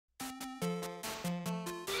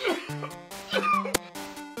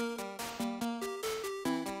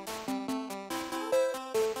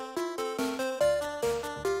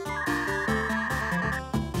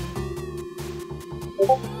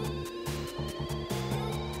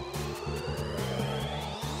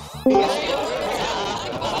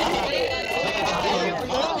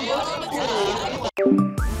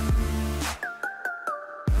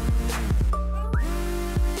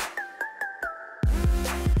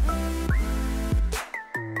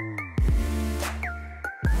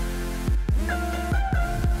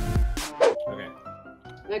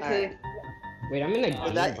Okay. Wait, I'm in a game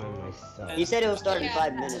by myself. He said it will start in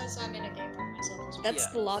 5 minutes. Since I'm in a game by myself. That's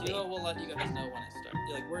the lobby. Zero will let you guys know when it starts.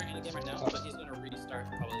 Like, we're in a game right now, but he's gonna restart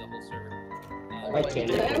probably the whole server.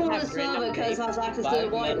 Everyone saw because I was access to the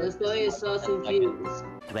wireless, so he's so confused.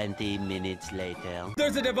 20 minutes later.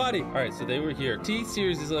 There's a dead body! Alright, so they were here.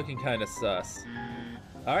 T-Series is looking kind of sus.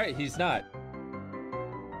 Alright, he's not.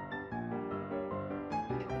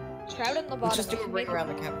 Crowd in the bottom. Just do a ring around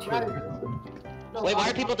the cafeteria. Wait, why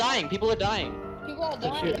are people dying? People are dying. People are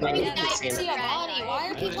dying. I see a body. Why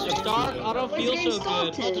are people dying? Dark, I don't feel so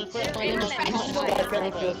good.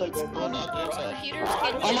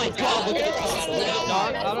 Oh my god, look at this.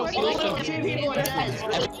 Dark, I don't feel so good.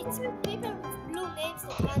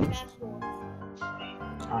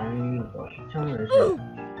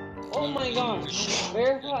 Oh my god!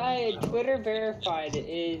 Verified, Twitter verified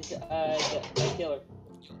is the killer.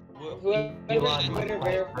 Whoever Twitter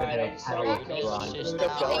verified, I just saw the killer.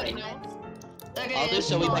 I'll do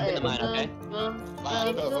so we back in the mine, okay?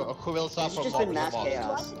 Who will suffer more from mass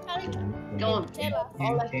chaos? Go on.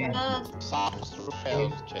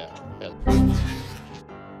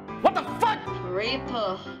 What the fuck?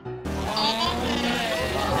 Reaper.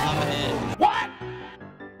 What?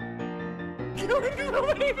 You don't do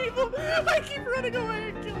away, people! I keep running away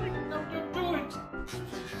and killing them. No, don't do it!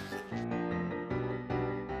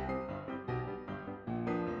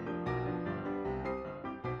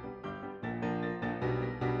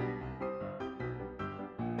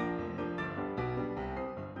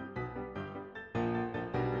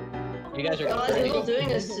 You guys are Guys, we're not doing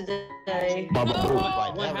this today. What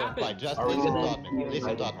happened? Just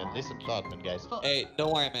listen to admin, guys. Hey,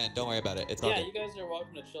 don't worry, man. Don't worry about it. It's all Yeah, good. you guys are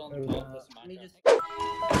welcome to chill in the call. Listen,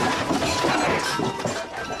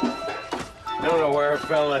 I don't know where I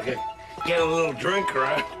felt like I get a little drink,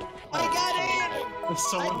 right? I got it!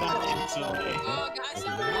 Someone got in today. Oh, guys, I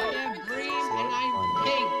am green and I'm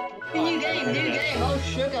pink. New game. Oh,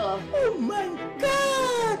 sugar. Oh my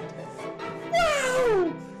god!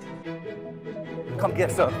 Wow! Come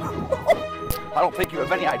get some. I don't think you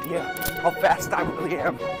have any idea how fast I really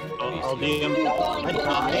am. I'll DM.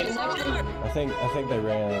 I think they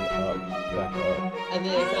ran back up. And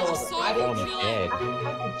then they fell over. I Oh, dead.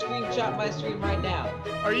 can screenshot my stream right now.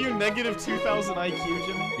 Are you negative 2,000 IQ,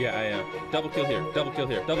 Jimmy? Yeah, I am. Double kill here. Double kill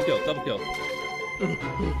here. Double kill. Double kill. It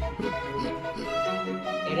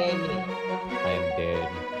ain't me. I am dead.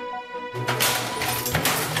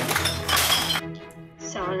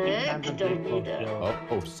 Sonic, don't need it.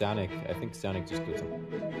 Oh, Sonic. I think Sonic just killed someone.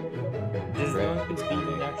 This Red is the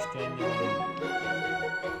Sonic. next gen.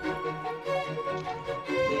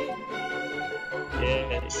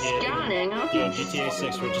 Yeah. Scanning, okay. Yeah, GTA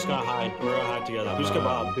 6, we're just gonna hide. We're gonna hide together. Who's got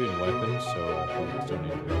Bob? I'm doing weapons, so I think still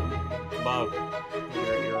need to go. Bob,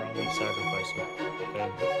 you're only sacrificing.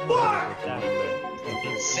 What?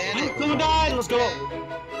 Who died? Let's go!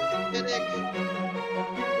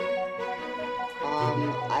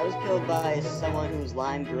 I was killed by someone who's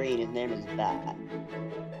lime green. His name is Bat.